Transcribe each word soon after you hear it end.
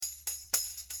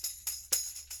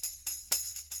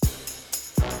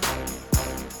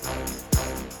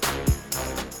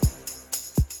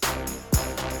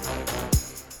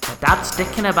Dad's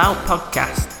Dicking About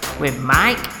podcast with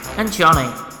Mike and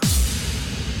Johnny.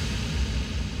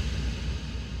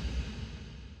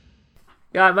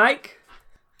 Yeah, Mike.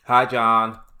 Hi,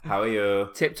 John. How are you?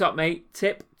 Tip top, mate.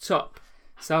 Tip top.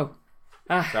 So,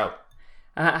 how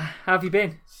have you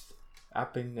been?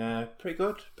 I've been pretty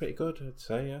good, I'd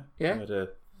say, yeah. Yeah? I had a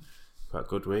quite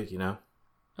good week, you know.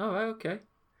 Oh, right, okay.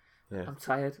 Yeah. I'm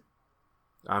tired.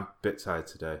 I'm a bit tired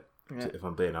today, Yeah. if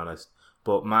I'm being honest.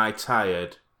 But my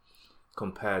tired,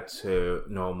 compared to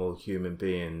normal human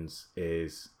beings,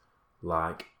 is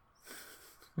like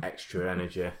extra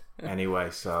energy anyway,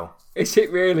 so... Is it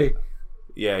really?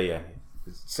 Yeah.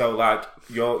 So,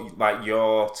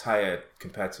 you're tired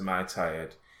compared to my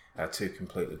tired are two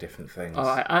completely different things.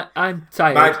 Oh, I'm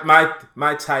tired.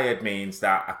 My tired means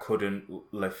that I couldn't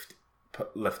lift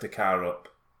a car up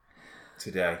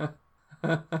today.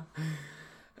 But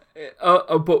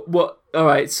what? All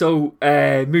right. So,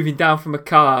 moving down from a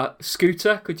car,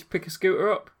 scooter. Could you pick a scooter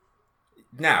up?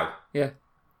 Now? Yeah.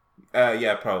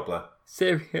 Yeah, probably.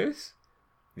 Serious?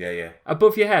 Yeah.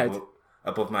 Above your head?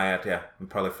 Above my head, yeah. And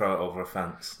probably throw it over a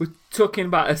fence. We're talking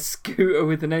about a scooter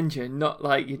with an engine, not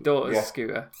like your daughter's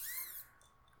scooter.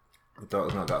 My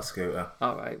daughter's not got a scooter.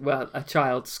 All right. Well, a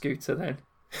child's scooter then.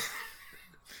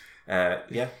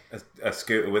 Yeah, a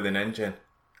scooter with an engine.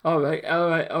 All right.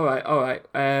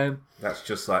 That's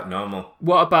just like normal.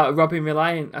 What about a Robin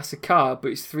Reliant? That's a car,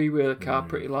 but it's three-wheeler car,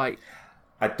 pretty light.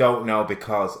 I don't know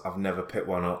because I've never picked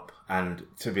one up. And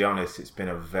to be honest, it's been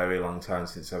a very long time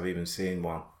since I've even seen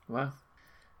one. Wow.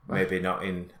 Maybe not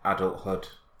in adulthood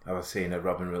have I seen a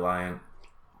Robin Reliant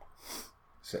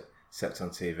set on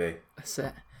TV. That's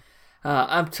it.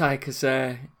 I'm tired because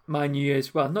my New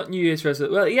Year's... Well, not New Year's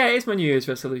resolution. Well, yeah, it is my New Year's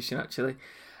resolution, actually.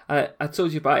 I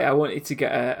told you about it. I wanted to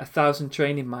get 1,000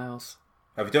 training miles.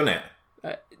 Have you done it?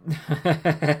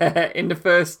 In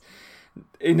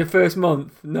the first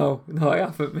month? No, I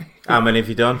haven't. Mate. How many have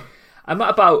you done? I'm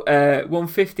at about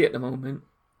 150 at the moment.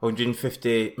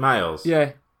 150 miles?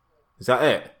 Yeah. Is that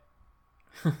it?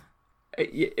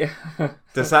 Yeah.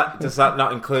 Does that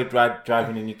not include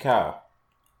driving in your car?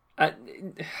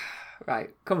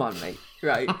 Right, come on, mate.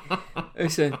 Right,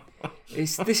 listen.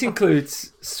 This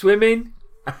includes swimming,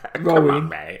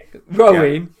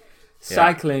 rowing,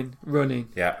 cycling, running.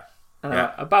 Yeah.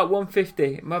 About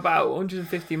 150. I'm about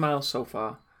 150 miles so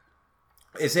far.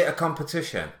 Is it a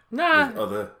competition?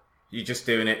 Nah. You're just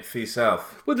doing it for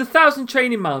yourself? Well, the 1,000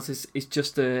 training miles is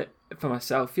just for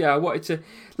myself. Yeah, I wanted to...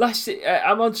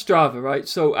 I'm on Strava, right?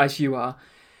 So, as you are.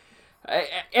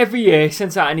 Every year,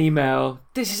 sends out an email.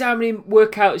 This is how many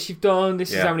workouts you've done.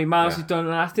 This is how many miles you've done.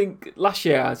 And I think last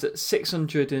year I was at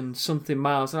 600 and something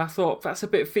miles. And I thought, that's a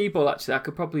bit feeble, actually. I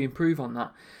could probably improve on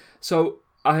that. So,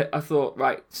 I thought,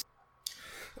 right.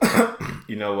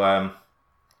 You know,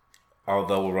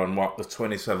 although we're on, the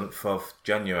 27th of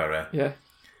January? Yeah.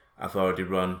 I've already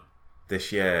run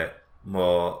this year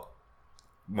more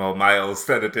miles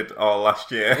than I did all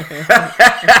last year.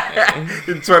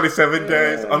 In 27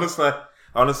 days.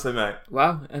 Honestly, mate.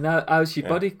 Wow. And how's your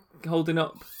body holding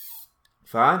up?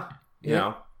 Fine. You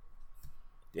know,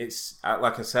 it's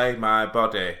like I say, my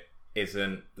body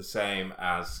isn't the same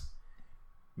as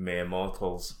mere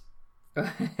mortals. My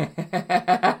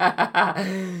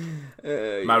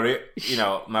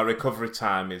recovery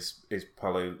time is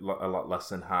probably a lot less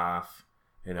than half.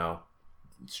 You know,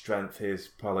 strength is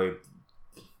probably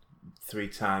 3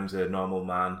 times a normal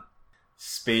man.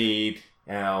 Speed,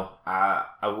 you know, I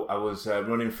was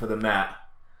running for the Met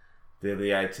the other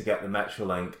day to get the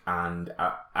Metrolink, and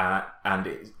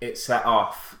it set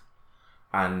off,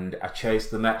 and I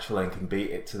chased the Metrolink and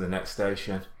beat it to the next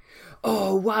station.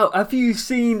 Oh wow! Have you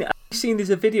seen? There's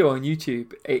a video on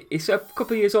YouTube. It's a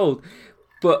couple of years old,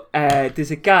 but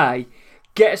there's a guy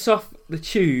gets off the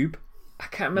tube. I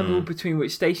can't remember between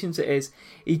which stations it is.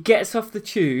 He gets off the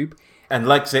tube and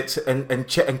legs it and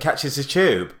catches the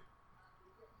tube.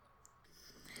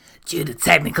 Due to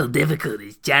technical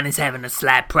difficulties, Johnny's having a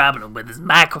slight problem with his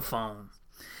microphone.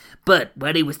 But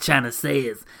what he was trying to say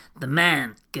is, the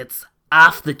man gets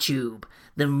off the tube,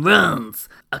 then runs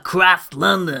across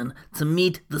London to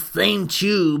meet the same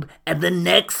tube at the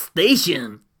next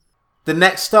station. The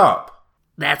next stop?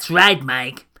 That's right,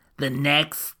 Mike. The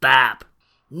next stop.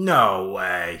 No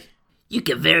way. You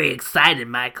get very excited,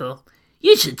 Michael.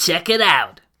 You should check it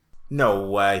out. No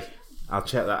way. I'll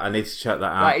check that. I need to check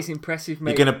that out. That is impressive,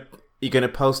 mate. You're gonna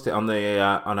post it on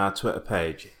our Twitter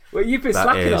page. Well, you've been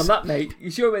slacking on that, mate. You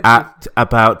sure meant at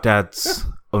about dads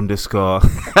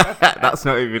 _ That's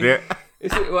not even it.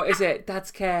 What is it?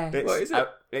 Dad's care. What is it?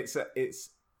 It's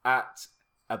at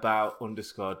about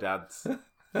 _ dads.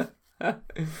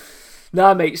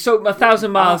 Nah, mate. So my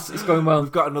 1,000 miles is going well.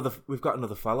 We've got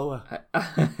another follower.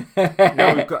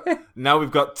 now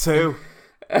we've got 2.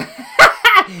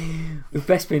 We've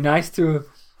best be nice to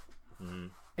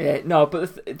him. Yeah, no,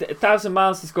 but the 1,000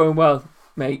 miles is going well,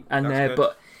 mate. And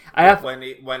but I have. When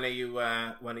are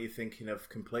you thinking of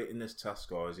completing this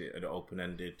task, or is it an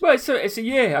open-ended? Well, it's a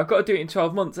year. I've got to do it in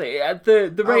 12 months. At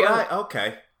the rate.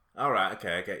 Okay. All right.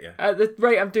 Okay, I get you. At the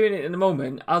rate I'm doing it in the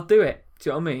moment, I'll do it. Do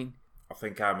you know what I mean? I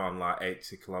think I'm on like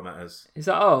 80 kilometres. Is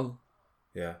that all?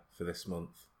 Yeah, for this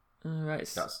month. All right.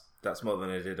 That's more than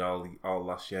I did all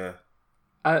last year.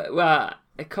 Well,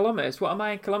 kilometres. What am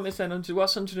I in kilometres then?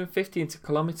 What's 150 into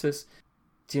kilometres?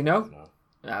 Do you know?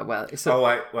 No. Well, it's.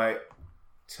 Wait.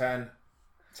 10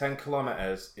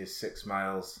 kilometres is 6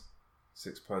 miles.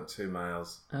 6.2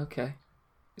 miles. Okay.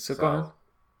 So go on.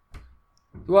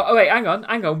 Well, oh, wait, hang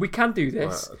on. We can do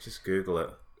this. I'll just Google it.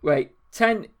 Wait,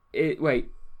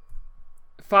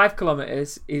 5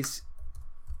 kilometres is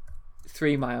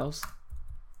 3 miles.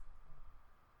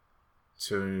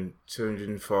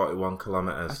 241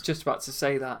 kilometres. I was just about to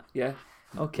say that, yeah.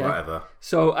 Okay. Whatever.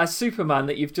 So, as Superman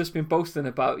that you've just been boasting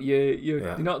about,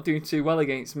 you're not doing too well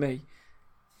against me.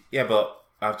 Yeah, but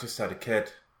I've just had a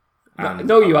kid.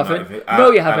 No, you haven't.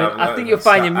 No, you haven't. I think you'll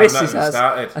find your missus has.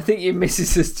 I think your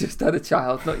missus has just had a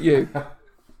child, not you.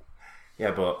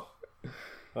 Yeah, but,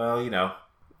 well, you know.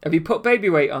 Have you put baby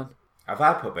weight on? Have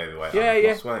I put baby weight on?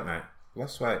 Yeah. Lost weight, mate.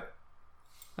 Lost weight.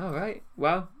 All right.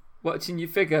 Well, watching your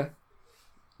figure.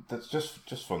 That's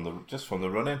just from the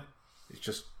running. It's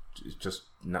just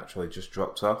naturally just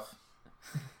dropped off.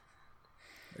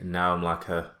 And now I'm like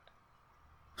a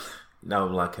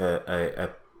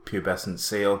pubescent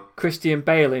seal. Christian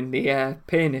Bale in the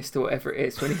pianist or whatever it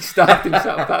is when he starved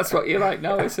himself. That's what you like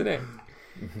now, isn't it?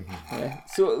 Yeah.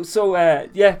 So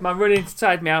my running's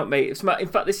tired me out, mate. In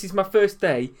fact, this is my first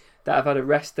day that I've had a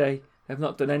rest day. I've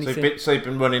not done anything. So you've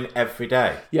been running every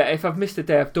day? Yeah, if I've missed a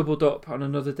day, I've doubled up on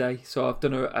another day. So I've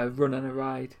done a run and a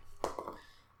ride.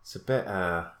 It's a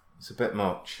bit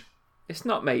much. It's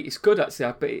not, mate. It's good actually.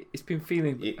 I've been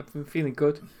feeling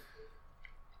good.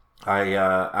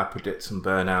 I predict some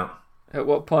burnout. At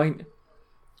what point?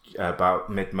 About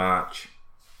mid-March.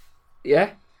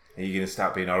 Yeah. Are you going to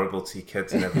start being horrible to your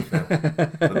kids and everything?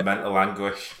 With mental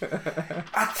anguish.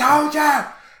 I told you!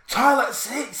 Toilet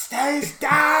seat stays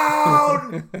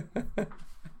down!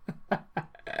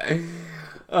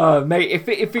 Oh, mate, if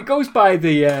it goes by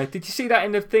the... did you see that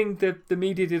in the thing the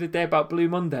media did a day about Blue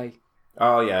Monday?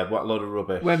 Oh, yeah, what a load of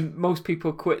rubbish. When most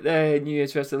people quit their New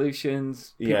Year's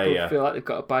resolutions, people feel like they've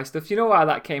got to buy stuff. You know why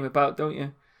that came about, don't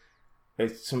you?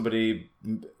 It's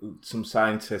some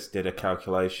scientist did a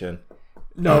calculation.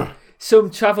 No, some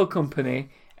travel company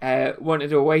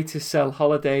wanted a way to sell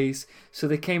holidays, so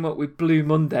they came up with Blue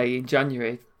Monday in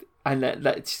January, and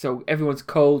so everyone's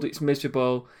cold, it's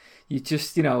miserable. You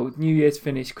just, New Year's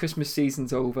finished, Christmas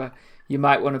season's over. You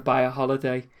might want to buy a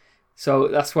holiday, so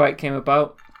that's why it came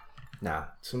about. Nah,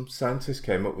 some scientist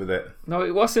came up with it. No,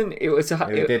 it wasn't. It was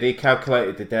he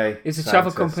calculated the day. It's a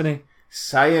travel company.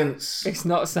 Science. It's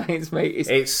not science, mate.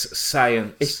 It's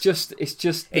science. It's just.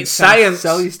 It's science.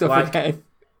 Sell you stuff again.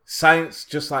 Science,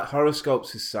 just like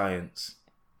horoscopes, is science.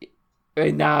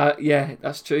 Nah, yeah,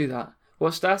 that's true. That.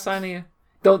 What star sign are you?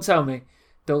 Don't tell me.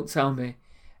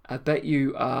 I bet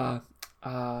you are.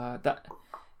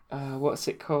 What's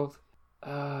it called?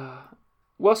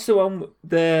 What's the one?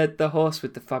 The horse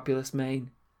with the fabulous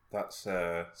mane. That's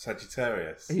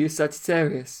Sagittarius. Are you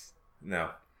Sagittarius?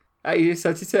 No. Are you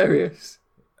Sagittarius?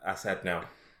 I said no.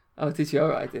 Oh, did you?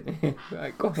 Alright, didn't you?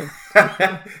 Right, go on.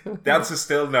 The answer's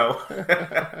still no.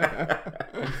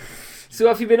 So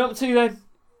what have you been up to then?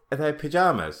 Are they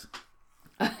pyjamas?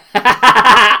 No,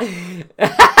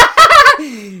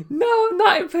 I'm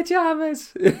not in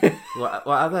pyjamas. What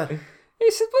are they?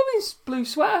 It's a woman's blue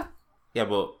sweater. Yeah,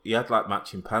 but you had like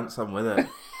matching pants on with it.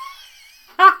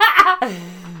 I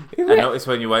noticed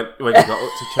when you got up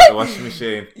to check the washing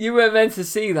machine. You weren't meant to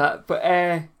see that, but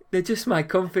they're just my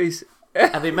comfies.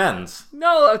 Are they men's?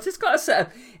 No, I've just got a set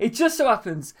of... It just so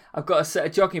happens I've got a set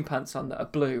of jogging pants on that are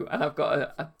blue, and I've got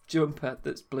a jumper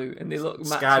that's blue, and they look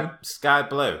matching. Sky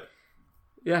blue?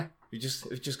 Yeah. You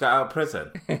just got out of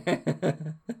prison?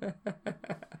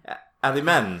 Are they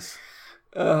men's?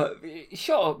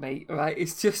 Shut up, mate. Right,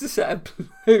 it's just a set of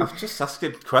blue. I'm just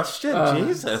asking a question.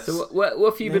 Jesus. So what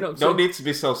have you been up to? No need to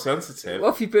be so sensitive.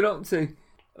 What have you been up to?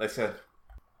 Listen,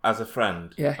 as a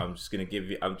friend, yeah. I'm just gonna give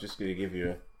you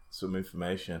some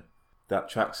information. That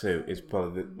tracksuit is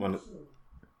probably one.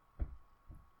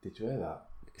 Did you hear that?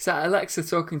 Is that Alexa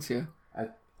talking to you?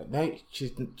 Mate,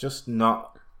 she's just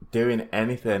not doing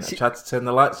anything. I tried to turn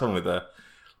the lights on with her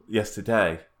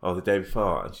yesterday, or the day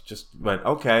before, and she just went,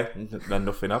 okay, and then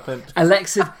nothing happened.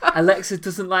 Alexa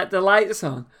doesn't like the lights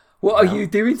on. What are you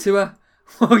doing to her?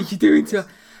 What are you doing to her?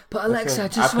 But Alexa, I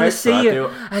just want to see you.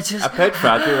 I paid for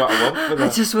it. I do what I want with her. I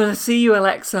just want to see you,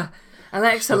 Alexa.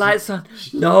 Alexa, lights on.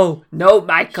 No,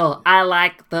 Michael. I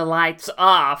like the lights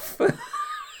off.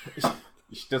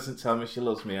 She doesn't tell me she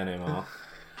loves me anymore.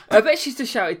 I bet she's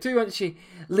just shouted too, hasn't she?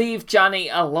 Leave Johnny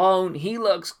alone. He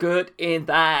looks good in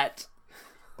that.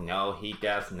 No, he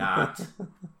does not.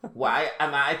 Why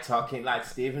am I talking like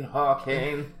Stephen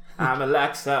Hawking? I'm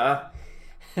Alexa.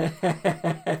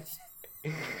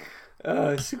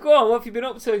 So go on, what have you been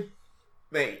up to?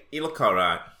 Mate, you look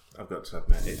alright. I've got to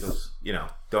admit, it does.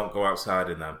 Don't go outside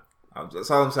in them. That's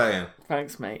all I'm saying.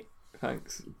 Thanks, mate.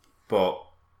 Thanks. But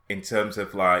in terms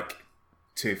of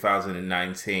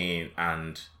 2019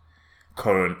 and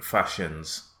current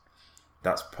fashions,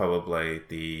 that's probably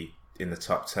in the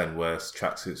top 10 worst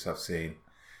tracksuits I've seen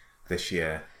this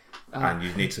year. And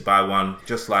you need to buy one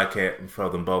just like it and throw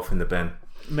them both in the bin.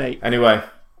 Mate. Anyway.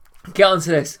 Get on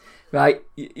to this. Right,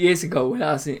 years ago when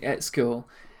I was at school,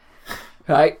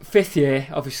 right, 5th year,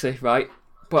 obviously, right,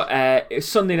 but it was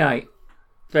Sunday night,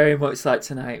 very much like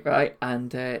tonight, right,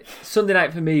 and Sunday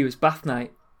night for me was bath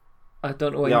night. I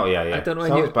don't know when. Oh yeah. I don't know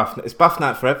when you. It's bath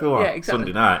night for everyone. Yeah, exactly.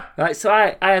 Sunday night. Right, so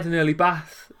I had an early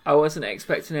bath. I wasn't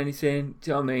expecting anything.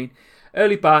 Do you know what I mean?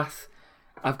 Early bath.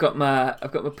 I've got my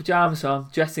pajamas on,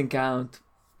 dressing gown,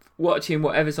 watching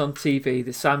whatever's on TV.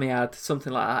 The Sammy ad,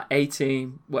 something like that.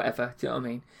 A-Team, whatever. Do you know what I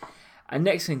mean? And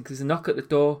next thing, there's a knock at the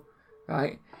door,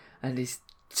 right? And there's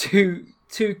two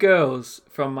girls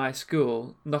from my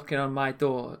school knocking on my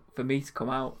door for me to come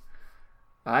out,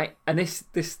 right? And this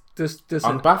doesn't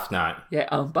on bath night. Yeah,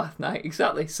 on bath night,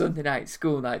 exactly. Sunday night,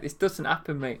 school night. This doesn't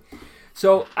happen, mate.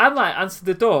 So I'm like, answer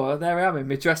the door. There I am in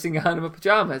my dressing gown and my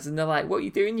pajamas, and they're like, "What are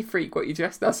you doing, you freak? What are you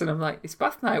dressed as?" And I'm like, "It's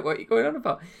bath night. What are you going on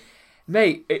about,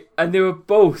 mate?" And they were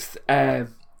both, I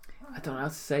don't know how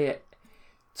to say it.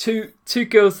 Two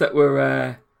girls that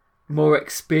were more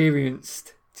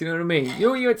experienced. Do you know what I mean? You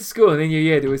know when you went to school and in your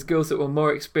year there was girls that were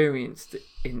more experienced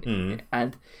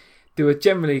and they were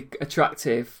generally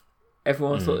attractive.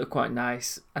 Everyone thought they were quite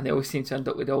nice, and they always seemed to end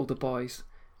up with older boys,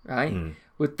 right?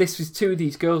 Well, this was two of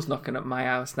these girls knocking at my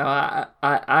house. Now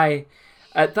I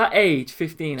at that age,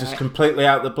 15, just completely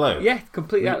out of the blue. Yeah,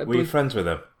 completely out of the blue. Were you friends with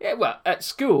them? Yeah, well, at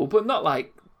school, but not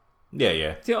like. Yeah.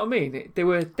 Do you know what I mean? They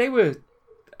were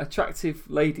attractive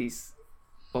ladies,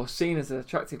 or seen as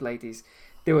attractive ladies.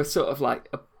 They were sort of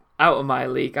like out of my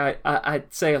league.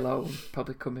 I'd say hello and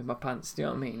probably come in my pants. Do you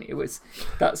know what I mean? It was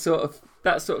that sort of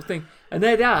thing. And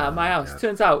there they are at my house. Yeah.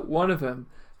 Turns out one of them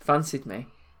fancied me.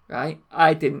 Right?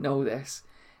 I didn't know this,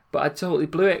 but I totally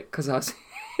blew it because I was.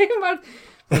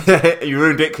 You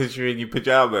ruined it because you're in your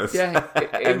pajamas. Yeah,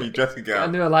 and your dressing gown.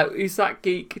 And they were like, "Who's that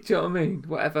geek?" Do you know what I mean?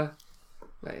 Whatever.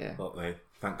 But yeah. Look, mate,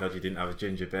 thank God you didn't have a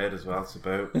ginger beard as well to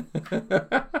boot.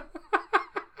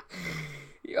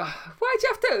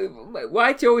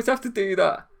 Why'd you always have to do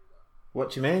that?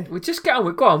 What do you mean? Well, just get on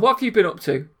with. Go on. What have you been up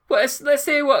to? Well, let's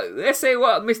say what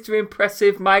Mr.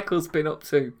 Impressive Michael's been up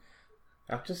to.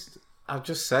 I'm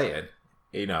just saying,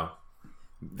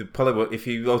 probably if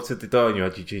you go to the door and you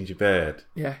had your ginger beard.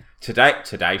 Yeah.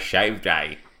 Today shave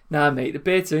day. Nah, mate, the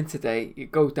beards are in today.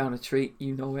 It goes down a treat,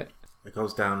 you know it. It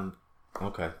goes down.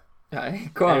 Okay.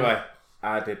 Right, go on. Anyway,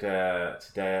 I did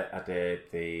today. I did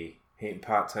the Heaton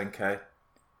Park 10K.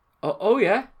 Oh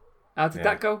yeah. How did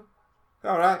that go?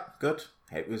 All right, good.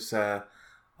 It was a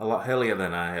lot hillier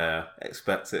than I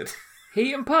expected.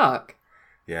 Heaton Park.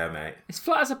 Yeah, mate. It's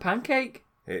flat as a pancake.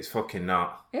 It's fucking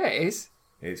not. Yeah, it is.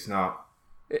 It's not.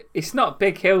 It's not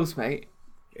big hills, mate.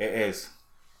 It is.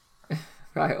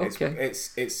 Right. Okay.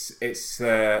 It's.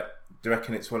 Do you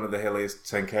reckon it's one of the hilliest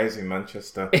 10Ks in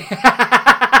Manchester?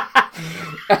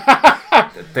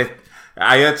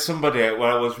 I heard somebody when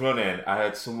I was running. I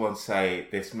heard someone say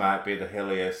this might be the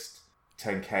hilliest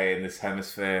 10K in this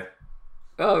hemisphere.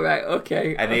 Oh right.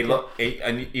 Okay. And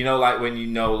and you know, like when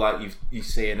you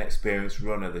see an experienced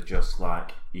runner, they're just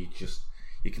like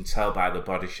you can tell by the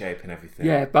body shape and everything.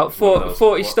 Yeah, about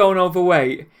 40 stone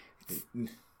overweight.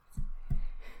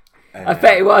 I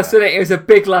bet it was, wasn't it? It was a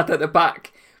big lad at the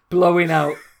back blowing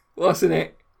out, wasn't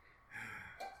it?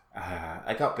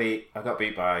 I got beat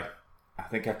by. I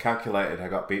think I calculated. I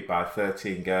got beat by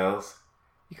 13 girls.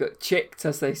 You got chicked,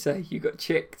 as they say. You got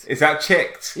chicked. Is that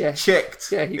chicked? Yeah.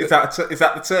 Chicked? Yeah. Is that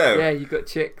the term? Yeah, you got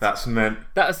chicked. That's meant.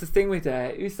 That was the thing with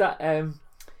who's that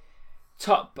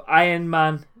top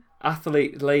Ironman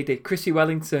athlete lady, Chrissy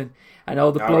Wellington, and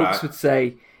all the blokes would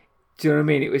say, do you know what I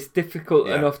mean? It was difficult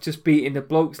enough just beating the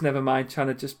blokes, never mind trying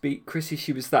to just beat Chrissy.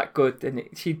 She was that good, and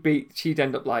she'd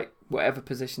end up like whatever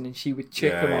position, and she would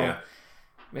chip them all. Yeah.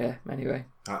 Yeah. Anyway.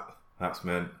 That's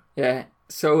mint. Yeah.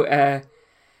 So,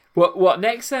 what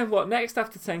next then? What next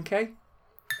after 10K?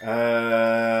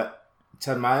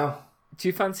 10 mile. Do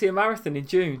you fancy a marathon in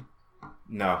June?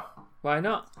 No, Why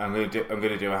not? I'm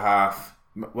gonna do a half.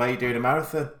 Where are you doing a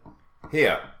marathon?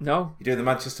 Here. No. You doing the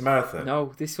Manchester Marathon?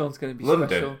 No. This one's going to be London.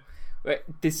 special. Wait,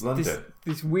 London.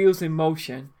 There's wheels in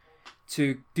motion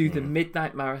to do the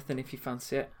midnight marathon if you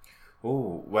fancy it.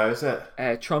 Oh, where is it?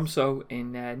 Tromsø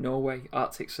in Norway,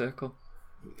 Arctic Circle.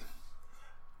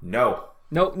 No.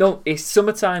 No, it's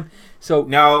summertime. So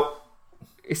No.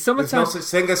 it's There's summertime. no such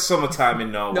thing as summertime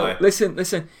in Norway. No, listen.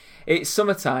 It's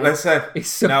summertime. Listen. It's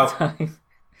summertime.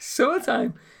 It's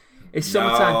summertime. It's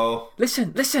summertime. No.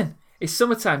 Listen. It's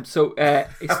summertime. So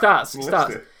it starts.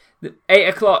 Listen.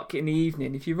 8:00 in the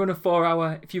evening. If you run a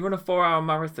 4-hour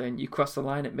marathon, you cross the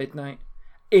line at midnight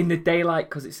in the daylight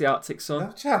because it's the Arctic sun.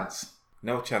 No chance.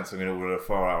 No chance I'm going to run a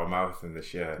 4-hour marathon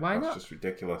this year. Why That's not? just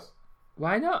ridiculous.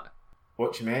 Why not?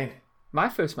 What do you mean? My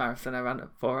first marathon, I ran a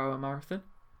 4-hour marathon.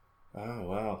 Oh,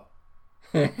 wow.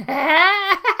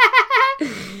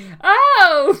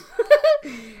 Oh!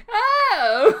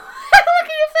 Look at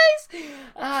your face!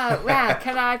 Oh, wow,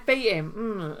 can I beat him?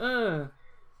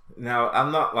 No,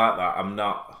 I'm not like that. I'm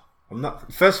not.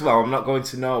 First of all, I'm not going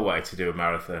to Norway to do a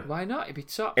marathon. Why not? It'd be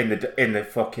top. In the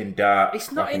fucking dark.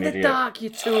 It's not like in an the idiot. dark, you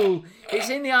tool. It's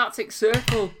in the Arctic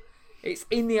Circle. It's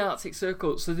in the Arctic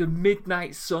Circle. So the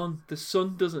midnight sun, the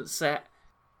sun doesn't set.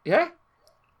 Yeah?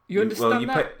 You understand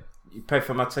that? You pay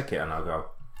for my ticket and I'll go.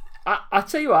 I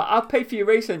tell you what, I'll pay for your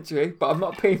race entry, but I'm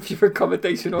not paying for your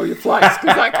accommodation or your flights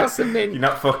because that costs a mint. You're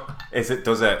not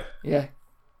does it? Yeah.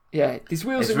 Yeah, these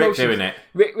wheels Is in Rick motion. doing it?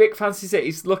 Rick fancies it.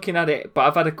 He's looking at it, but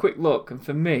I've had a quick look, and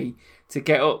for me to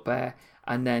get up there,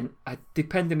 and then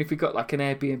depending if we got like an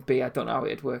Airbnb, I don't know how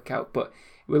it'd work out, but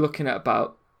we're looking at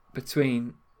about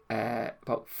between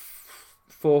about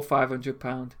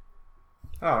 £400-500.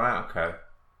 Oh, right, okay.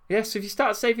 Yeah, so if you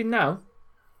start saving now,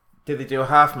 Did they do a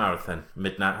half marathon?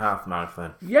 Midnight half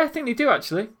marathon? yeah, I think they do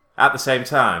actually. At the same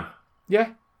time? Yeah,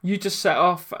 you just set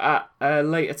off at a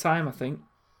later time, I think.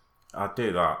 I'd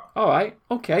do that. All right,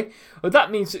 okay. Well,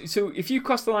 that means so if you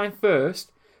cross the line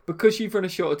first, because you've run a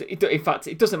shorter. In fact,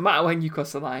 it doesn't matter when you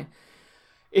cross the line.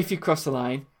 If you cross the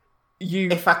line,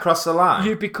 If I cross the line?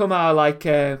 you become our like.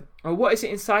 What is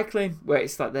it in cycling where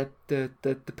it's like the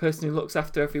person who looks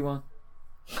after everyone?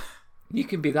 You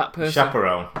can be that person.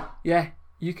 Chaperone. Yeah,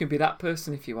 you can be that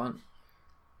person if you want.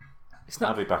 It's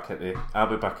not. I'll be back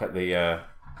at the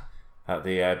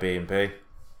Airbnb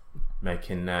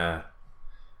making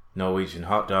Norwegian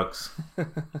hot dogs.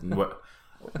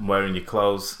 I'm wearing your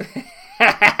clothes.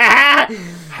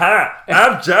 Hi,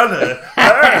 I'm Johnny.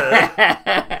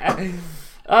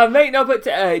 Mate, no, but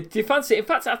do you fancy it? In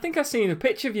fact, I think I've seen a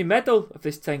picture of your medal of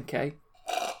this 10K.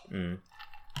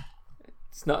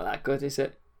 It's not that good, is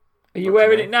it? Are you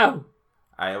wearing it now?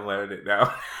 I am wearing it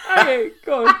now. Okay,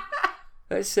 go on.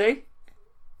 Let's see.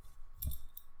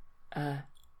 I've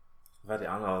had it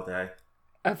on all day.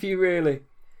 Have you really?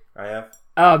 I have.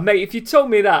 Oh, mate, if you told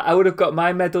me that, I would have got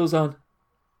my medals on.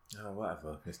 Oh,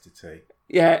 whatever, Mr. T.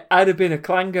 Yeah, I'd have been a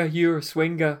clanger, you're a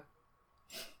swinger.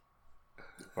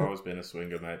 I've always been a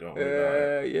swinger, mate, don't worry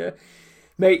about it. Yeah.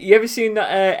 Mate, you ever seen that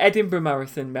Edinburgh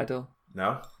Marathon medal?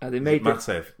 No? They made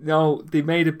massive. No, they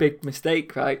made a big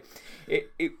mistake, right? It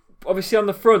obviously on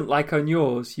the front, like on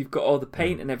yours, you've got all the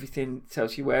paint and everything,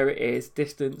 tells you where it is,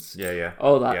 distance, Yeah.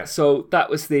 all that. Yeah. So that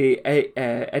was the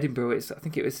Edinburgh. I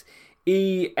think it was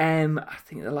EM. I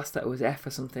think the last letter was F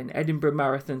or something. Edinburgh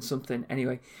Marathon something.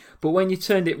 Anyway, but when you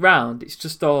turned it round, it's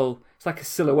just all. It's like a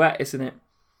silhouette, isn't it?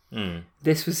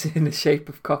 This was in the shape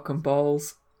of cock and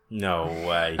balls. No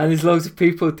way. And there's loads of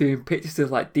people doing pictures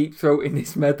of like deep throating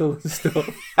this medal and stuff.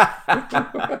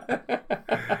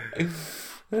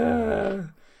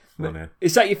 Funny.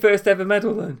 Is that your first ever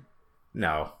medal then?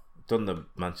 No. Done the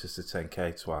Manchester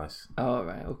 10K twice. Oh,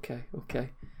 right. Okay.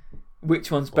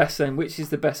 Which one's best then? Which is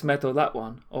the best medal? That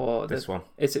one or This one.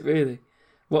 Is it really?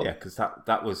 What? Yeah, because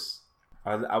that was...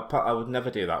 I would never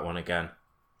do that one again.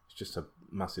 It's just a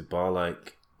massive ball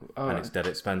ache. Oh, And right. it's dead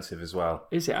expensive as well.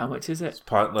 Is it? How much is it? It's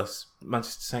pointless.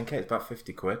 Manchester 10K is about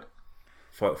 50 quid.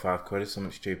 45 quid is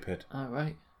something stupid. Oh,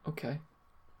 right. Okay.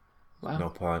 Wow. No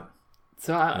point.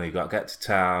 So And you got to get to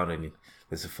town and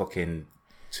there's a fucking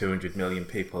 200 million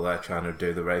people there trying to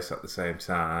do the race at the same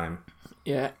time.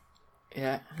 yeah. You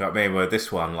know what I mean? Where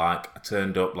this one, like, I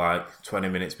turned up like 20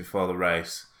 minutes before the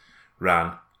race,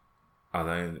 ran, and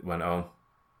then went home.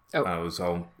 Oh. And I was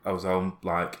home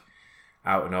like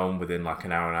out and home within like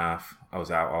an hour and a half. I was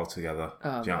out altogether.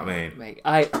 Oh, Do you know what I mean? Mate,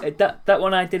 that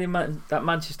one I did in that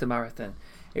Manchester Marathon,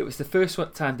 It was the first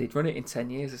time they'd run it in 10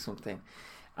 years or something.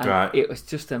 And Right. it was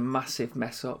just a massive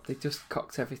mess up. They just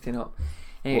cocked everything up.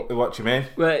 What do you mean?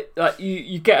 Well, like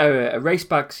you get a race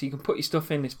bag, so you can put your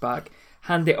stuff in this bag,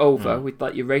 hand it over with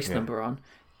like your race number on.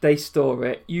 They store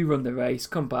it. You run the race,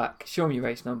 come back, show them your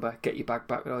race number, get your bag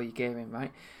back with all your gear in,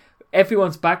 right?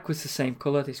 Everyone's bag was the same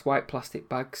colour, these white plastic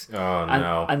bags. Oh, and,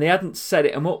 no. And they hadn't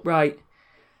set them up right.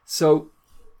 So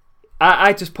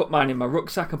I just put mine in my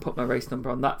rucksack and put my race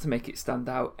number on that to make it stand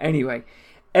out. Anyway,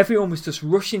 everyone was just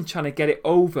rushing, trying to get it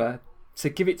over to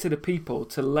give it to the people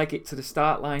to leg it to the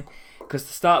start line, because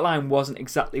the start line wasn't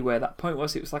exactly where that point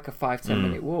was. It was like a 5-10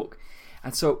 minute walk.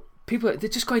 And so people, they're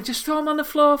just going, just throw them on the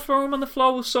floor,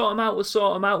 we'll sort them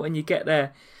out when you get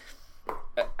there.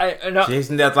 Jeez,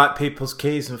 and they had like people's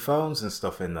keys and phones and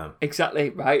stuff in them.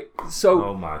 Exactly, right? So,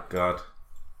 oh my God.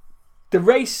 The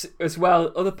race as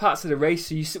well, other parts of the race,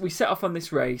 so we set off on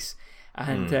this race,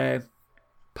 and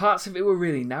parts of it were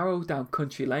really narrow down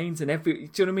country lanes, and do you know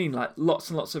what I mean? Like lots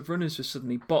and lots of runners were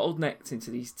suddenly bottlenecked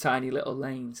into these tiny little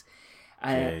lanes.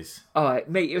 Oh,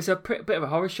 mate, it was a bit of a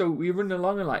horror show. We were running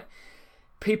along and like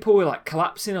people were like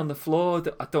collapsing on the floor.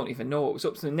 I don't even know what was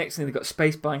up to them. Next thing they got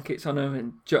space blankets on them,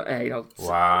 and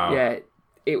wow, yeah,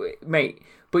 mate.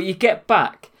 But you get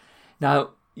back now.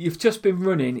 You've just been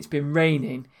running. It's been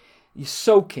raining. You're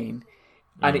soaking,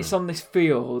 and it's on this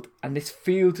field, and this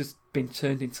field has been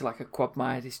turned into like a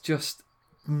quagmire. There's just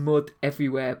mud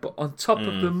everywhere, but on top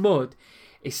of the mud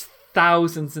is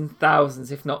thousands and thousands,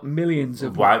 if not millions,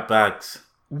 of white bags,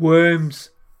 worms.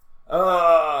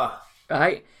 Oh,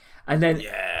 right, and then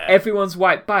everyone's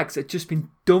white bags had just been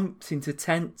dumped into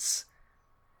tents.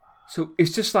 So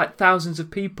it's just like thousands of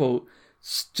people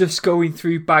just going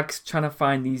through bags trying to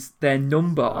find their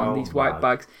number on these white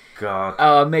bags.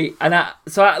 God. Mate, and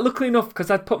luckily enough,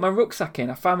 because I'd put my rucksack in,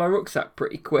 I found my rucksack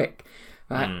pretty quick,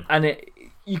 right? And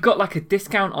you got like a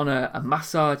discount on a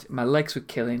massage. My legs were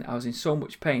killing. I was in so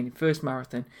much pain. First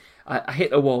marathon, I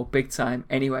hit the wall big time.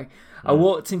 Anyway, I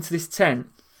walked into this tent,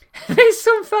 and there's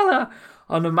some fella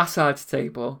on a massage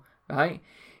table, right?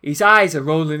 His eyes are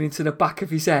rolling into the back of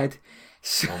his head.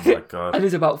 Oh my God. And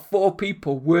there's about 4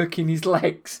 people working his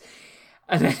legs.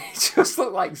 And then it just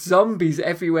looked like zombies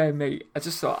everywhere, mate. I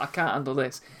just thought, I can't handle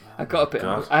this. I got a bit...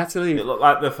 I had to leave. It looked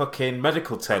like the fucking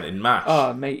medical tent in MASH.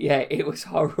 Oh, mate, yeah, it was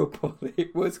horrible.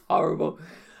 It was horrible.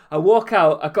 I walk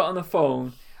out, I got on the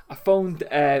phone. I phoned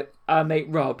our mate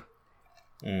Rob,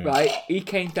 right? He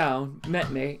came down, met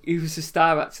me. He was a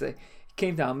star, actually. He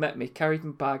came down, met me, carried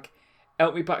my bag,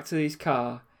 helped me back to his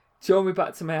car, drove me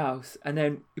back to my house, and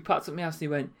then he parked at my house and he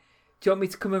went, "Do you want me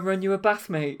to come and run you a bath,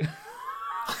 mate?"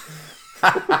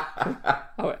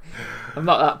 I'm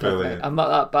not that bad, mate. I'm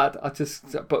not that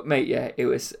bad. But mate, yeah, it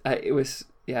was,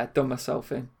 yeah, I'd done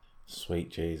myself in. Sweet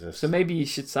Jesus. So maybe you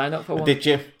should sign up for one. Did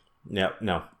you?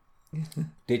 No.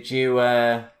 Did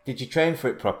you train for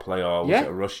it properly, or was it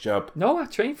a rush job? No, I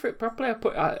trained for it properly.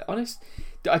 All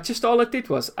I did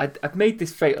was I'd made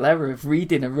this fatal error of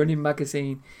reading a running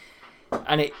magazine,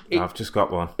 and I've just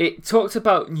got one. It talked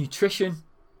about nutrition,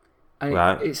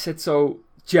 and it said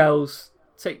gels.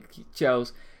 Take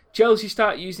gels. Gels you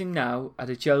start using now are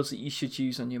the gels that you should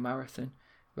use on your marathon,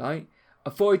 right?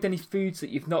 Avoid any foods that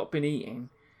you've not been eating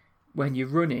when you're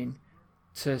running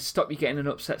to stop you getting an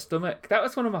upset stomach. That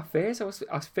was one of my fears. I was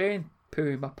fearing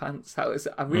pooing my pants. I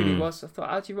really was. I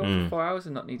thought, how'd you run for 4 hours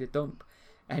and not need a dump?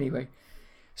 Anyway,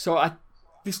 so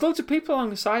there's loads of people along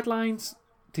the sidelines.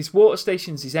 There's water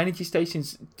stations, there's energy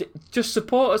stations. Just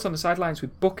support us on the sidelines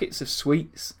with buckets of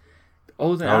sweets.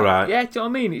 All right. Yeah, do you know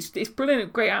what I mean? It's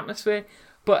brilliant, great atmosphere.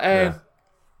 But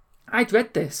I'd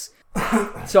read this,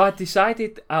 so I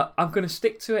decided I'm going to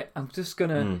stick to it. I'm just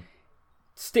going to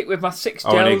stick with my 6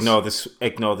 gels. And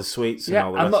ignore the sweets. Yeah, and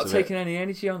all the rest I'm not of taking any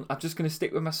energy on. I'm just going to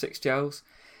stick with my 6 gels.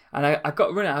 And I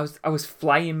got running. I was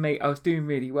flying, mate. I was doing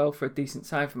really well for a decent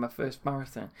time for my first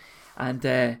marathon, and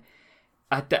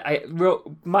I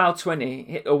wrote mile 20,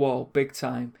 hit the wall big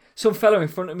time. Some fellow in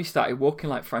front of me started walking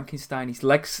like Frankenstein. His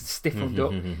legs stiffened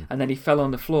up, and then he fell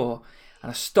on the floor. And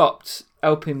I stopped,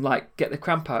 helping him like get the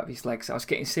cramp out of his legs. I was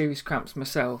getting serious cramps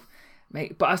myself,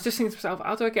 mate. But I was just thinking to myself,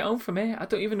 how do I get home from here? I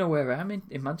don't even know where I am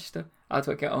in Manchester. How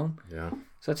do I get home? Yeah.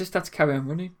 So I just had to carry on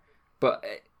running. But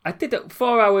I did it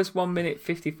 4 hours, 1 minute,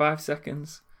 55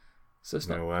 seconds. So it's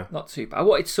not too bad. I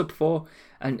wanted sub 4,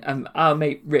 and our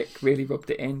mate Rick really rubbed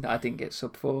it in that I didn't get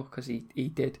sub 4 because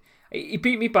he did. He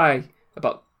beat me by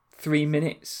about 3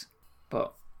 minutes,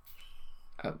 but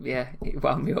it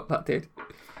wound me up, that did.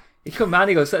 He come round,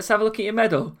 he goes, "Let's have a look at your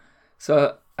medal."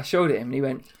 So I showed it him, and he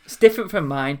went, "It's different from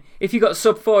mine. If you got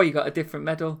sub 4, you got a different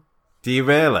medal." Do you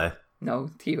really? No,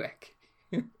 T-Rex.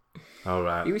 All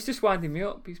right. He was just winding me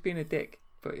up. He was being a dick.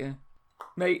 But yeah,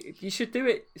 mate, you should do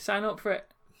it. Sign up for it.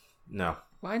 No.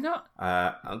 Why not?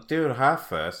 I'll do a half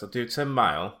first. I'll do 10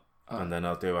 mile, and then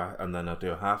I'll do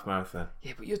a half marathon.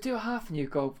 Yeah, but you'll do a half and you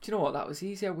go, do you know what? That was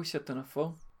easy. I wish I'd done a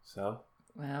full. So?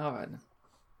 Well, all right then.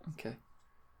 Okay.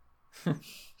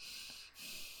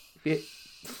 be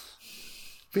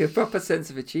a proper sense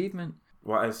of achievement.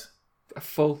 What is? A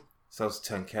full. So it's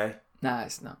 10k. Nah,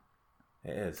 it's not.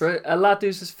 It is. For a lad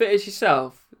who's as fit as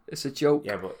yourself, it's a joke.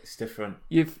 Yeah, but it's different.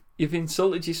 You've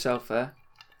insulted yourself there.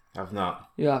 I've not.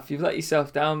 You've let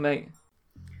yourself down, mate.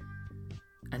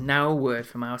 And now a word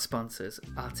from our sponsors,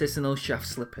 Artisanal Shaft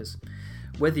Slippers.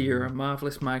 Whether you're a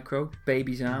Marvellous Micro,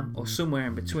 Baby's Arm, or somewhere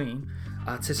in between,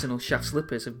 Artisanal Shaft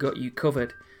Slippers have got you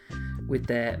covered with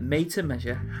their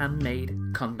made-to-measure, handmade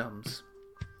condoms.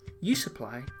 You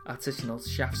supply Artisanal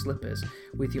Shaft Slippers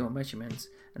with your measurements,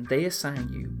 and they assign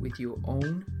you with your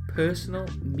own personal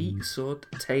meat sword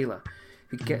tailor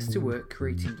who gets to work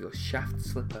creating your shaft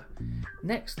slipper.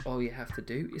 Next, all you have to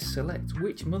do is select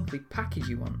which monthly package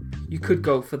you want. You could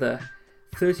go for the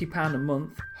 £30 a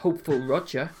month Hopeful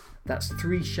Roger, that's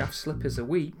 3 shaft slippers a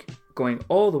week, going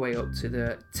all the way up to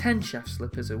the 10 shaft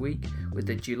slippers a week with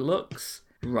the deluxe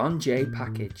Ron J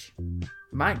package.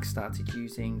 Mike started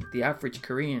using the average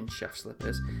Korean shaft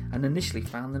slippers and initially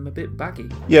found them a bit baggy.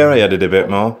 Yeah, I added a bit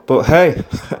more, but hey,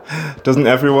 doesn't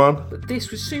everyone? But this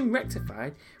was soon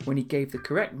rectified when he gave the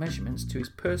correct measurements to his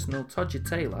personal Todger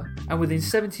tailor, and within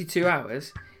 72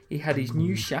 hours, he had his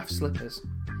new shaft slippers.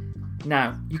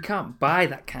 Now, you can't buy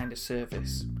that kind of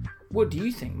service. What do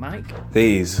you think, Mike?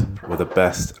 These were the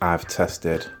best I've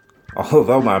tested.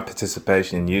 Although my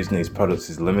participation in using these products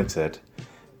is limited,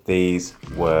 these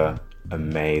were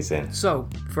amazing. So,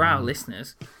 for our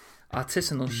listeners,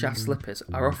 Artisanal Shaft Slippers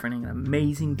are offering an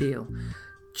amazing deal.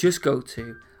 Just go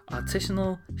to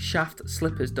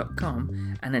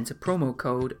artisanalshaftslippers.com and enter promo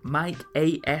code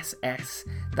MikeASS.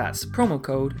 That's promo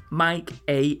code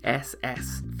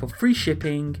MikeASS for free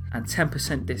shipping and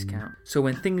 10% discount. So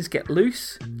when things get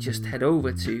loose, just head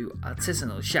over to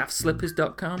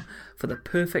artisanalshaftslippers.com for the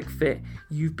perfect fit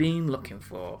you've been looking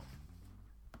for.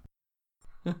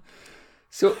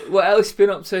 So, what else you been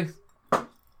up to?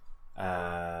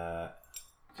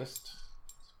 Just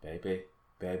baby.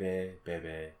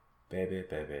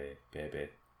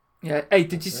 Yeah. Hey,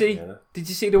 did you see the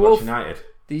Watch wolf? United.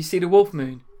 Did you see the wolf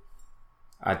moon?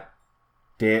 I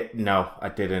did. No, I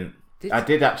didn't. I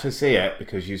did actually see it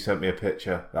because you sent me a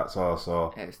picture. That's all I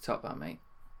saw. Yeah, it was top, that, mate.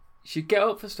 You should get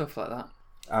up for stuff like that.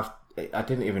 I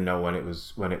didn't even know when it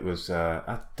was. There was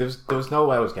no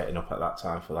way I was getting up at that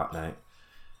time for that night.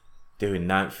 Doing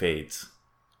night feeds,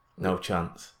 no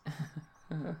chance.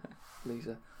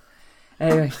 Loser.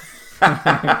 Anyway,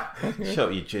 Shut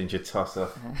up, you ginger tosser.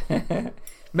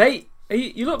 mate,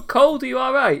 you look cold. Are you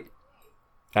all right?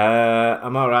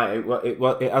 I'm all right.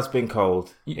 It has been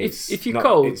cold. If you're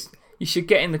cold, you should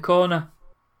get in the corner.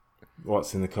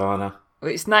 What's in the corner?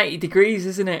 Well, it's 90 degrees,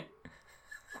 isn't it?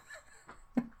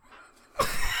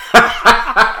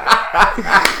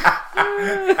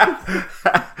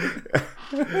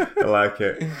 I like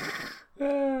it.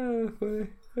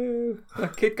 My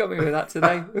kid got me with that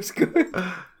today. It was good.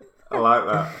 I like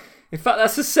that. In fact,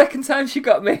 that's the second time she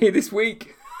got me this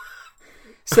week.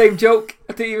 Same joke.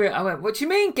 I went, what do you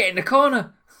mean, get in the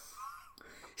corner?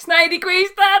 It's 90 degrees,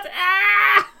 Dad.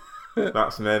 Ah!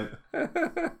 That's mint.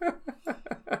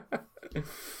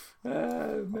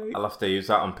 Mate. I'll have to use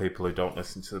that on people who don't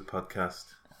listen to the podcast.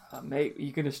 Oh, mate,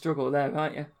 you're going to struggle there,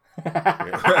 aren't you?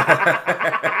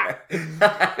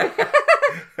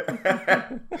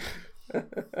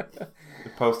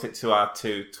 Post it to our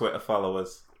 2 Twitter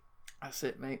followers. That's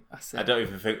it, mate. That's it. I don't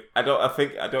even think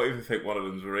one of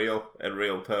them's a real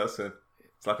person.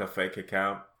 It's like a fake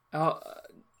account. Oh,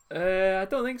 I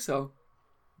don't think so.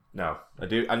 No, I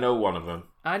do. I know one of them.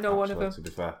 I know one of them. To be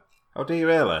fair. Oh, do you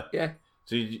really? Yeah.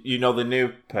 So you know the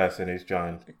new person who's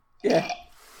joined? Yeah.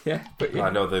 Yeah. But yeah.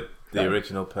 I know the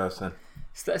original person.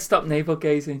 Stop navel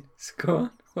gazing. So go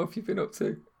on. What have you been up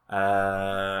to?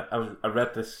 I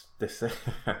read this this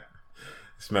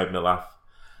made me laugh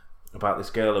about this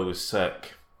girl who was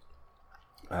sick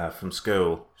from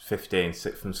school, 15,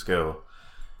 sick from school,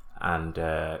 and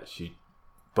she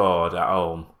bored at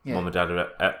home. Yeah. Mum and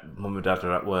dad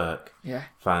are at work. Yeah.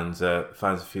 Finds a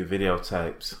few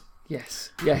videotapes.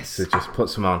 Yes. So just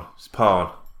puts them on. It's porn.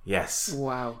 Yes.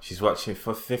 Wow. She's watching,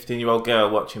 for a 15-year-old girl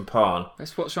watching porn.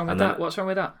 What's wrong with that? What's wrong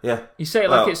with that? Yeah. You say it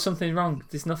like it's something wrong.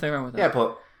 There's nothing wrong with that. Yeah,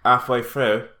 but halfway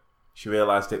through, she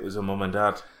realised it was her mum and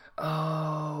dad.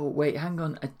 Oh, wait, hang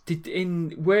on.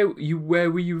 Where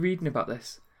were you reading about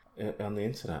this? On the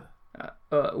internet.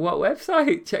 What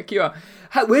website? Check you out.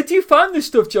 Where do you find this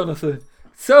stuff, Jonathan?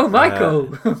 So, Michael,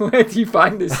 where do you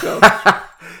find this stuff?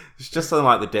 It's just on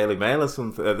like the Daily Mail or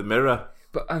something, or the Mirror.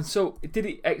 But and so, did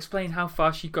it explain how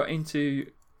far she got into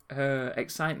her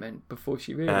excitement before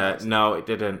she realised? No, it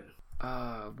didn't.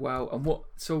 Wow. And what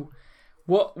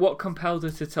compelled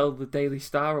her to tell the Daily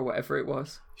Star or whatever it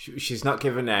was? She's not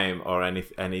given a name or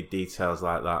any details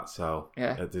like that. So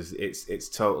yeah, it's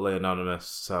totally anonymous.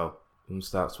 So mum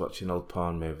starts watching old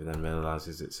porn movie, then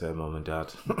realizes it's her mum and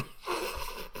dad.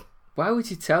 Why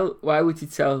would you tell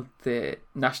the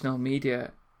national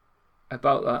media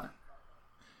about that?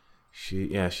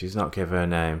 She's not given a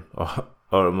name or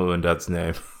a mum and dad's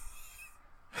name.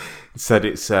 Said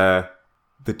it's the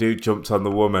dude jumped on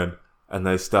the woman and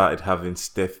they started having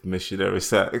stiff missionary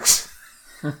sex.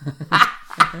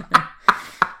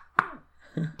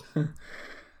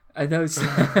 I know.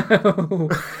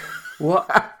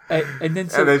 What? And then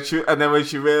when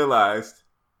she realised,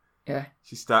 yeah,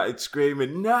 she started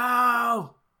screaming,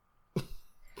 "No!"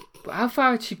 But how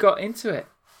far had she got into it?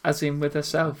 As in with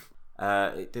herself?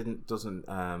 It doesn't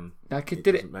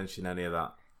mention any of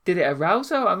that. Did it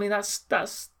arouse her? I mean, that's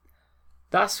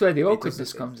where the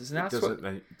awkwardness comes, isn't it?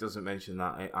 It doesn't mention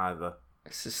that either.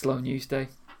 It's a slow news day.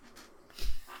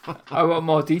 I want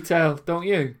more detail, don't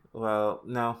you? Well,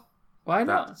 no. Why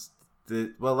not?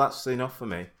 That's enough for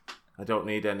me. I don't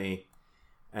need any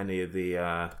of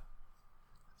the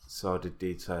sordid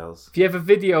details. Have you ever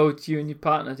videoed you and your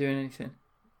partner doing anything?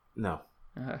 No.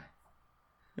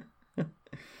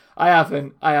 I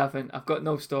haven't. I've got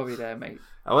no story there, mate.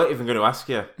 I wasn't even going to ask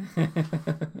you.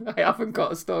 I haven't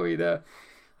got a story there.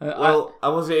 I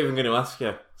wasn't even going to ask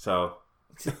you. So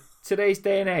today's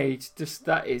day and age,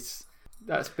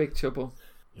 that's big trouble.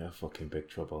 You're fucking big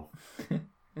trouble.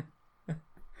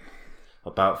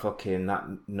 About fucking that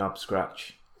knob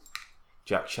scratch,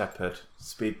 Jack Shepherd,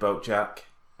 Speedboat Jack.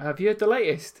 Have you heard the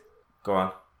latest? Go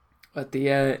on.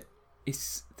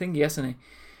 It's thingy, hasn't he?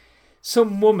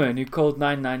 Some woman who called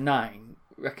 999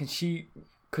 reckons she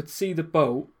could see the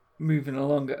boat moving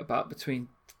along at about between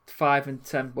 5 and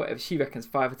 10, whatever she reckons,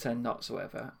 5 or 10 knots or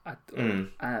whatever,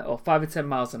 or 5 or 10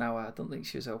 miles an hour. I don't think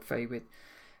she was au fait with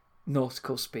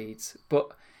nautical speeds, but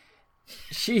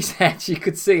she said she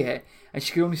could see it, and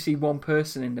she could only see one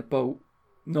person in the boat,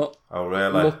 not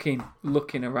looking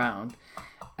around.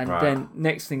 And then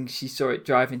next thing she saw it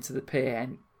drive into the pier,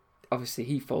 and obviously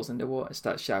he falls in the water,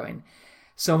 starts shouting,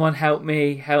 "Someone help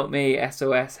me,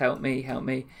 SOS, help me."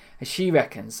 And she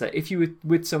reckons that if you were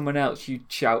with someone else,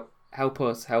 you'd shout, help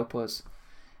us.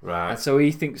 Right. And so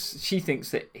she thinks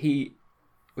that he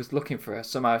was looking for her.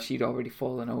 Somehow she'd already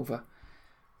fallen over.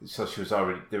 So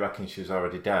they reckon she was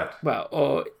already dead? Well,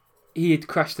 or he had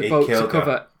crashed the boat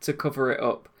to cover it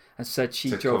up and said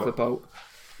she drove the boat.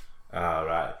 Oh,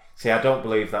 right. See, I don't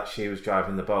believe that she was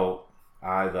driving the boat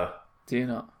either. Do you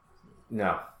not?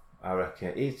 No. I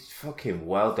reckon he's fucking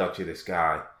well dodgy, this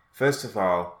guy. First of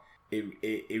all,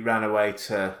 he ran away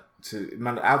to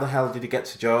man. How the hell did he get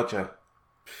to Georgia?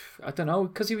 I don't know,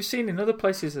 because he was seen in other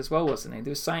places as well, wasn't he? There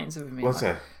was sightings of him in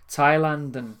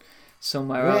Thailand and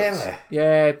somewhere else. Really?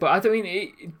 Yeah, but I don't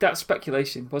mean that's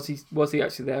speculation. Was he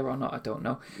actually there or not? I don't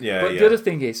know. Yeah. But the other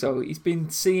thing is, so he's been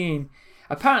seeing.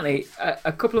 Apparently,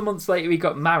 a couple of months later, he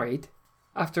got married.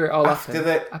 After it all happened.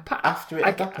 After it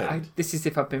happened? This is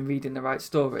if I've been reading the right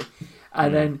story.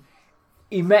 And then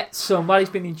he met while he's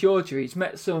been in Georgia, he's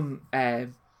met some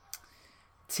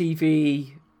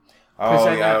TV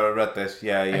presenter. Yeah, I read this.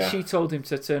 Yeah. And she told him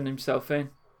to turn himself in.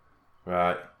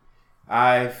 Right.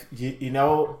 Apart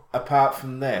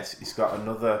from this, he's got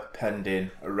another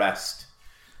pending arrest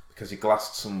because he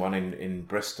glassed someone in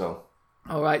Bristol.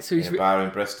 All right, so he's in a bar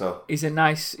in Bristol. He's a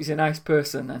nice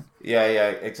person then. Yeah,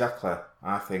 exactly.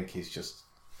 I think he's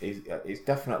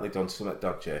definitely done something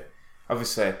dodgy.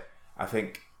 Obviously, I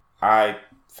think I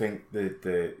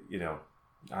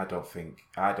don't think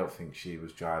she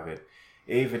was driving.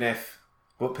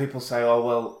 But people say, oh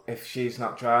well, if she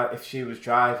was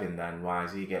driving, then why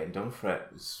is he getting done for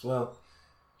it? Well,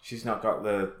 she's not got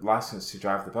the license to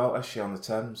drive the boat, has she? On the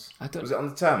Thames? Was it on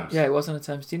the Thames? Yeah, it was on the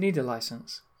Thames. Do you need a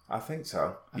license? I think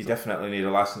so. You definitely need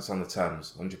a license on the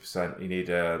Thames, 100%. You need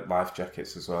life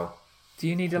jackets as well. Do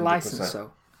you need a 100%. License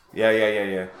though?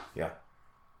 Yeah.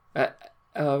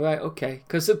 Oh right, okay.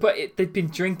 They'd been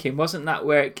drinking, wasn't that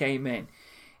where it came in?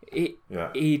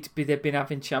 They'd been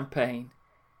having champagne.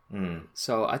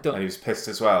 So I don't. And he was pissed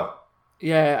as well.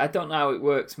 Yeah, I don't know how it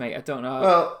works, mate. I don't know.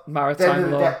 Well, maritime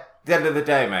law. At the end of the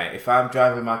day, mate, if I'm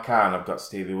driving my car and I've got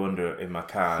Stevie Wonder in my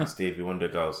car, and Stevie Wonder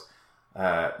goes,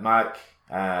 Mike,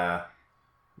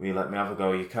 will you let me have a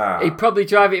go of your car? He'd probably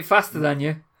drive it faster than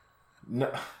you.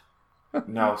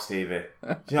 No, Stevie.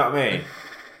 Do you know what I mean?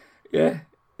 Yeah.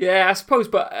 Yeah, I suppose,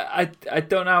 but I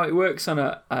don't know how it works on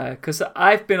a because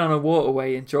I've been on a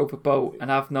waterway and drove a boat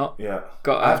and I've not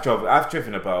got. I've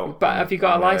driven a boat. But have you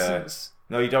got a license?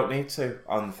 No, you don't need to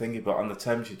on the thingy, but on the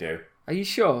Thames you do. Are you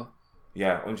sure?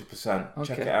 Yeah, 100%. Okay.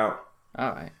 Check it out.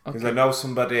 All right. Because Okay. I know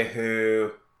somebody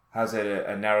who has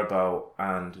a narrowboat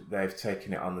and they've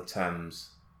taken it on the Thames,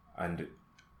 and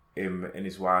him and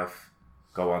his wife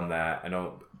go on there. I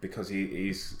know because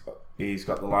he's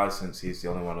got the license. He's the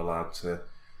only one allowed to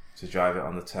drive it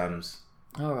on the Thames.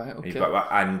 All right. Okay.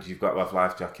 And you've got to have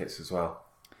life jackets as well.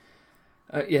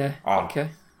 Yeah. On. Okay.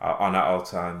 On at all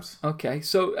times. Okay.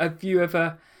 So have you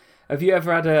ever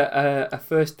had a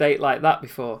first date like that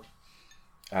before?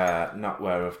 Not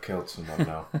where I've killed someone,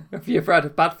 no. Have you ever had a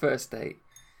bad first date?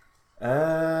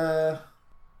 I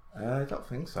don't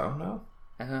think so, no.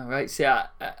 Right. See,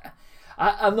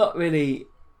 I'm not really.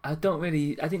 I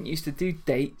didn't used to do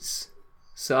dates,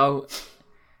 so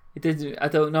it didn't. I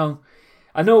don't know.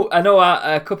 I know.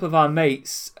 A couple of our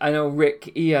mates. I know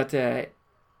Rick.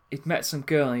 He'd met some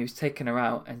girl and he was taking her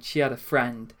out, and she had a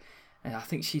friend, and I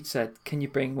think she'd said, "Can you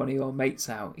bring one of your mates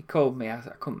out?" He called me. I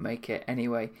couldn't make it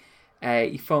anyway.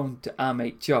 He phoned our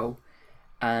mate Joe,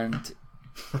 and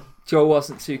Joe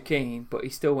wasn't too keen, but he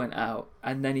still went out,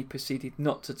 and then he proceeded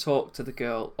not to talk to the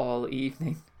girl all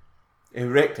evening. He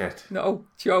ricked it? No,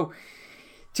 Joe.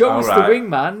 Joe was the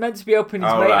wingman, meant to be helping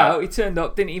his mate out. He turned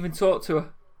up, didn't even talk to her.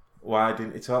 Why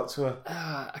didn't he talk to her?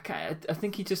 I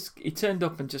think he turned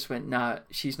up and just went, "Nah,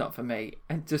 she's not for me."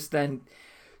 And just then,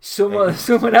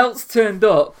 someone else turned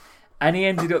up, and he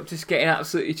ended up just getting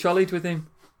absolutely trolleyed with him.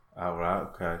 Oh right,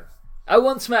 okay. I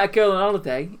once met a girl on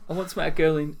holiday. On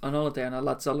a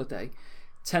lad's holiday,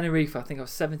 Tenerife. I think I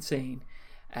was 17.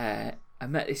 I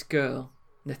met this girl,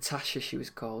 Natasha. She was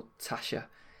called Tasha.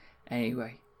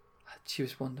 Anyway, she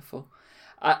was wonderful.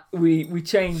 We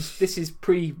changed. This is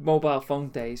pre-mobile phone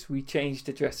days. We changed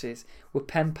addresses. We're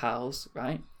pen pals,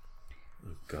 right?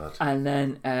 Oh God. And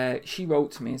then she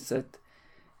wrote to me and said,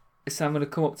 "So I'm going to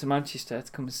come up to Manchester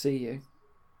to come and see you,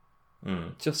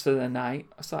 just for the night."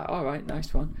 I was like, "All right,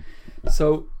 nice one."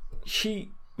 So she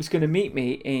was going to meet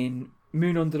me in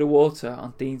Moon Under the Water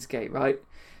on Deansgate, right?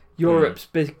 Europe's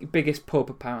biggest pub,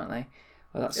 apparently.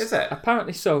 Well, Is it?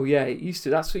 Apparently so, yeah.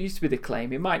 That's what used to be the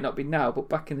claim. It might not be now, but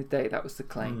back in the day, that was the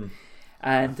claim.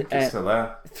 And it's still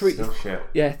there. Still shit.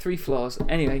 Yeah, 3 floors.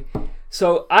 Anyway,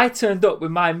 so I turned up with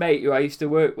my mate who I used to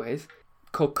work with,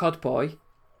 called Codboy,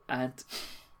 and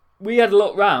we had a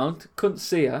look round, couldn't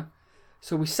see her,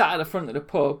 so we sat at the front of the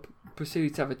pub,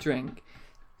 proceeded to have a drink.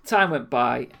 Time went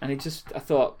by, and I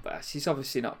thought, she's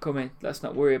obviously not coming, let's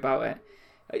not worry about it.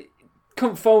 I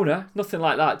couldn't phone her, nothing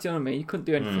like that, do you know what I mean? You couldn't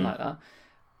do anything like that.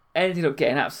 Ended up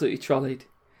getting absolutely trolleyed.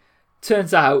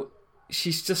 Turns out,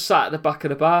 she's just sat at the back of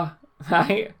the bar,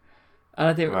 right? And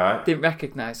I didn't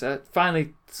recognise her.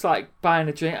 Finally, it's like buying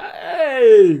a drink.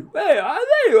 Hey, there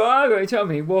you are. You know what I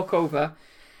mean? Walk over,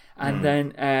 and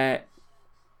then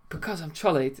because I'm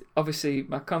trolleyed, obviously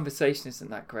my conversation isn't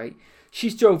that great.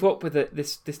 She's drove up with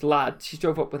this lad. She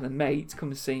drove up with a mate to come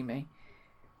and see me.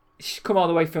 She's come all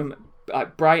the way from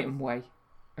like Brighton way,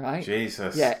 right?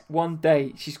 Jesus. Yeah, one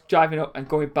day she's driving up and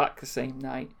going back the same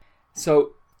night.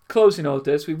 So closing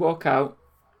orders, we walk out.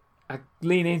 I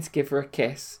lean in to give her a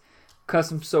kiss.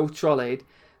 Because I'm so trolleyed,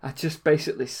 I just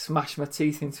basically smash my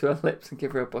teeth into her lips and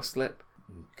give her a bus lip.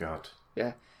 God.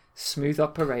 Yeah. Smooth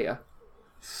operator.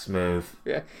 Smooth.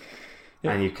 Yeah.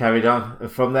 And you've carried on.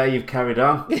 And from there, you've carried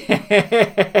on.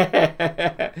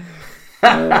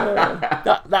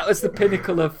 That was the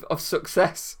pinnacle of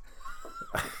success.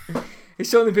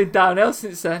 It's only been downhill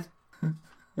since then.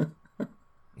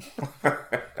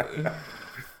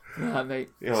 Right, mate.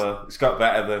 Yeah, well, it's got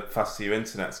better the faster your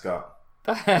internet's got.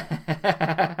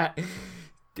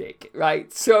 Dick.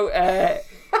 Right, so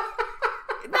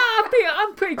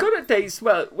I'm pretty good at dates.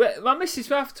 Well, my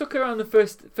missus, I took her on the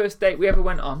first date we ever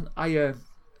went on. I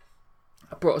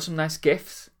brought her some nice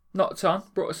gifts. Knocked on,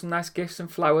 brought her some nice gifts and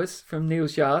flowers from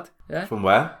Neil's Yard. Yeah. From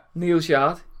where? Neil's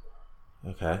Yard.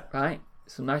 Okay. Right.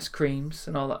 Some nice creams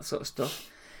and all that sort of stuff.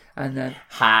 And then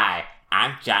Hi,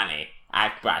 I'm Johnny.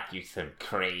 I brought you some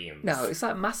creams. no, it's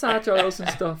like massage oils and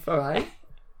stuff. All right.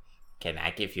 Can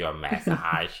I give you a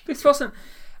massage? This wasn't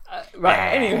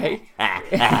right. Anyway.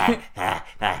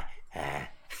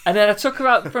 And then I took her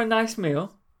out for a nice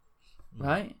meal,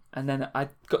 right? And then I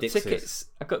got tickets.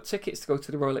 I got tickets to go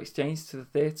to the Royal Exchange to the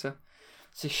theatre.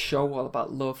 It's a show all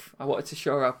about love. I wanted to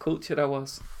show her how cultured I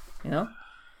was, you know.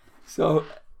 So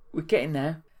we're getting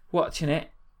there, watching it.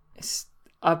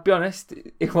 I'll be honest,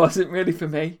 it wasn't really for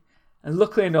me. And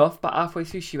luckily enough, about halfway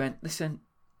through, she went, "Listen,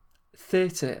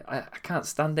 theatre. I can't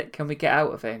stand it. Can we get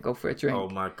out of here and go for a drink? Oh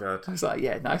my god. I was like,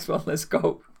 yeah, nice one. Let's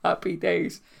go. Happy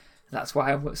days. And that's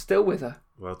why I'm still with her.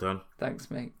 Well done. Thanks,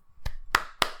 mate.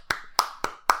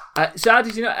 So how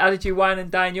did you wine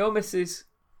and dine your missus?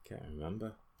 Can't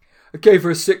remember. I gave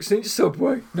her a 6-inch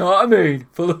Subway. Know what I mean?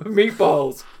 Full of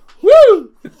meatballs.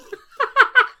 Woo!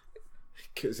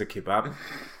 It was a kebab.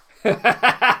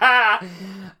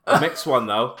 A mixed one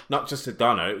though, not just a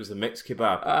doner. It was a mixed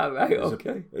kebab. Ah, right,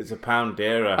 okay. It was a pound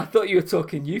dearer. I thought you were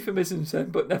talking euphemisms then,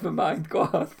 but never mind. Go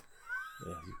on.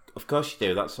 Yeah, of course you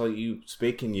do. That's how you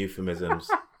speak in euphemisms.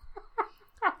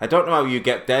 I don't know how you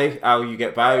get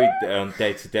by on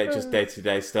day to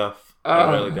day stuff.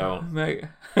 I really don't, mate.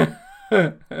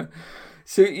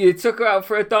 So you took her out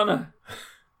for a doner?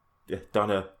 Yeah,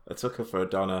 doner. I took her for a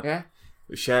doner. Yeah.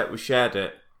 We shared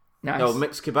it. Nice. No,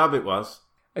 mixed kebab it was.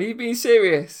 Are you being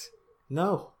serious?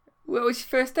 No, What was your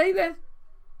first date then?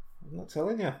 I'm not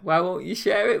telling you. Why won't you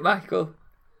share it, Michael?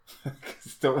 I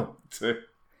just don't want to.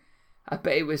 I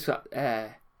bet it was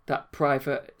that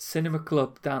private cinema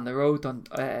club down the road on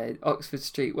Oxford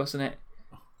Street, wasn't it?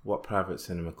 What private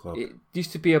cinema club? It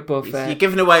used to be above. You're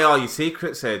giving away all your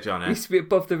secrets here, Johnny. It used to be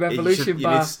above the Revolution You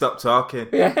Bar. need to stop talking.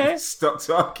 Yeah. Stop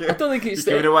talking. I don't think it's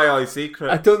You're there. giving away all your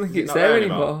secrets. I don't think it's Not there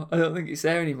anymore. I don't think it's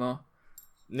there anymore.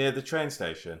 Near the train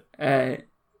station?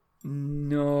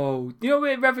 No. You know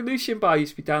where Revolution Bar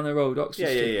used to be down the road, Oxford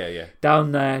Street? Yeah.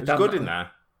 Down there. It was good in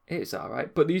there. It was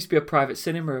alright. But there used to be a private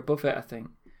cinema above it, I think.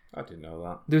 I didn't know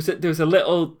that. There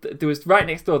was right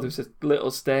next door, there was a little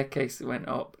staircase that went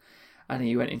up and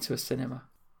you went into a cinema.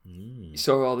 You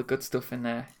saw all the good stuff in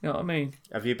there. You know what I mean?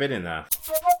 Have you been in there?